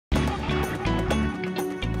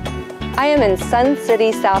I am in Sun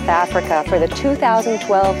City, South Africa for the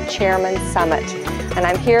 2012 Chairman Summit, and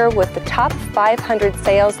I'm here with the top 500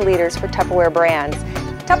 sales leaders for Tupperware brands.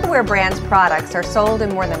 Tupperware brands products are sold in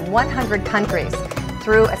more than 100 countries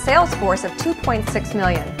through a sales force of 2.6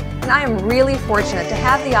 million. And I am really fortunate to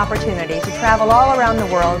have the opportunity to travel all around the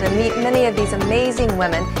world and meet many of these amazing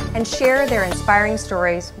women and share their inspiring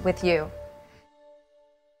stories with you.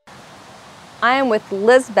 I am with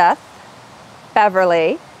Lizbeth,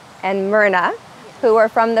 Beverly, and Myrna, who are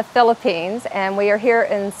from the Philippines, and we are here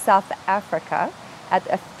in South Africa at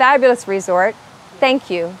a fabulous resort.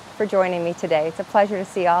 Thank you for joining me today. It's a pleasure to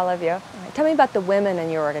see all of you. Tell me about the women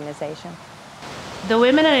in your organization. The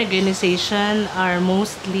women in our organization are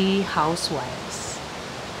mostly housewives.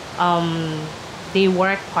 They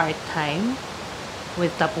work part-time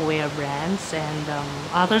with Tupperware brands, and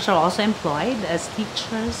others are also employed as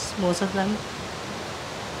teachers, most of them.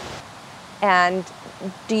 And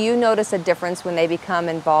do you notice a difference when they become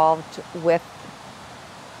involved with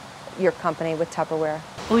your company, with Tupperware?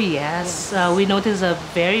 Oh yes, we notice a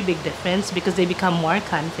very big difference because they become more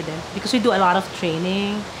confident, because we do a lot of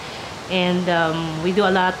training and we do a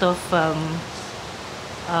lot of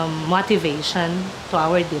motivation to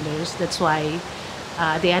our dealers. That's why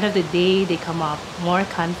at the end of the day they come up more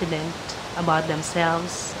confident about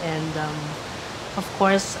themselves, and of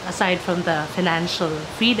course, aside from the financial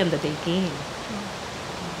freedom that they gain.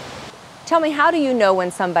 Tell me, how do you know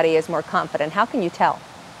when somebody is more confident? How can you tell?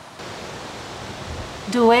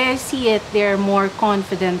 The way I see it, they're more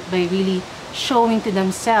confident by really showing to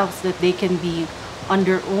themselves that they can be on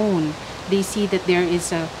their own. They see that there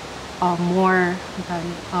is a more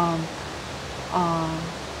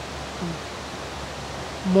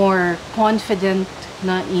confident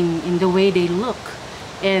in the way they look.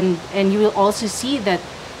 And you will also see that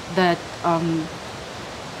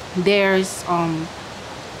there's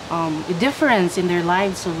a difference in their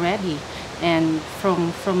lives already, and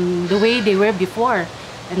from the way they were before,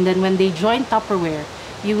 and then when they join Tupperware,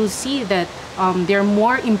 you will see that they're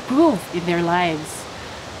more improved in their lives.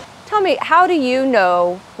 Tell me, how do you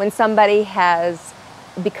know when somebody has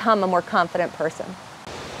become a more confident person?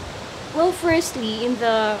 Well, firstly,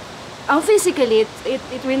 physically,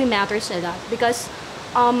 it really matters a lot, because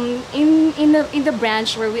in the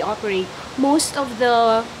branch where we operate, most of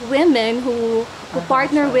the women who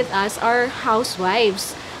partner with us are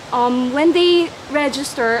housewives. When they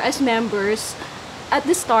register as members, at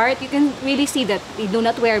the start, you can really see that they do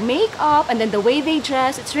not wear makeup, and then the way they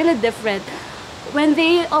dress, it's really different. When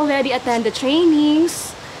they already attend the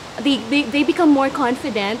trainings, they become more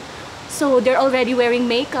confident, so they're already wearing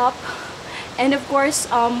makeup. And of course,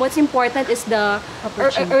 what's important is the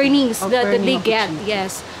earnings that they get,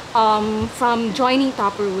 yes, from joining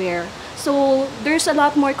Tupperware. So there's a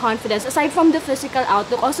lot more confidence, aside from the physical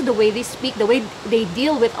outlook, also the way they speak, the way they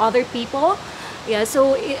deal with other people. Yeah,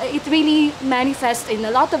 so it really manifests in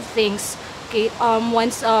a lot of things. Okay,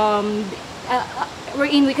 once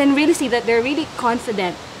we can really see that they're really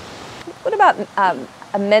confident. What about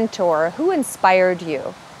a mentor? Who inspired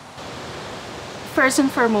you? First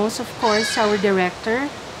and foremost, of course, our director,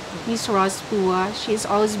 Ms. Ross Pua. She's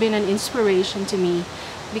always been an inspiration to me,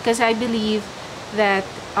 because I believe that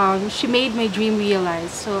she made my dream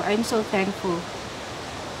realized. So I'm so thankful.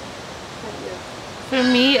 For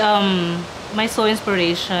me, my sole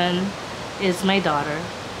inspiration is my daughter,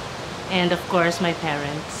 and of course my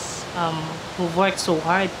parents, who worked so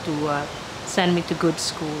hard to send me to good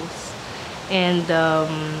schools. And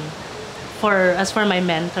as for my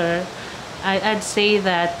mentor, I'd say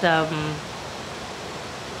that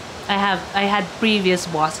I had previous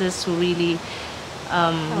bosses who really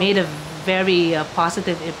made a very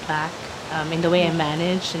positive impact in the way I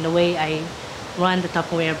manage, in the way I run the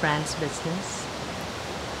Tupperware brands business.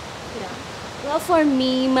 Yeah. Well, for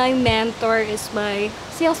me, my mentor is my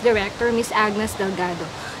sales director, Miss Agnes Delgado.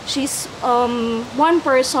 She's one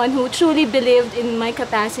person who truly believed in my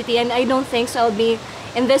capacity, and I don't think so I'll be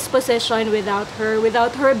in this position without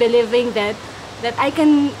her believing that I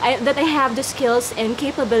have the skills and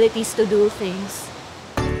capabilities to do things.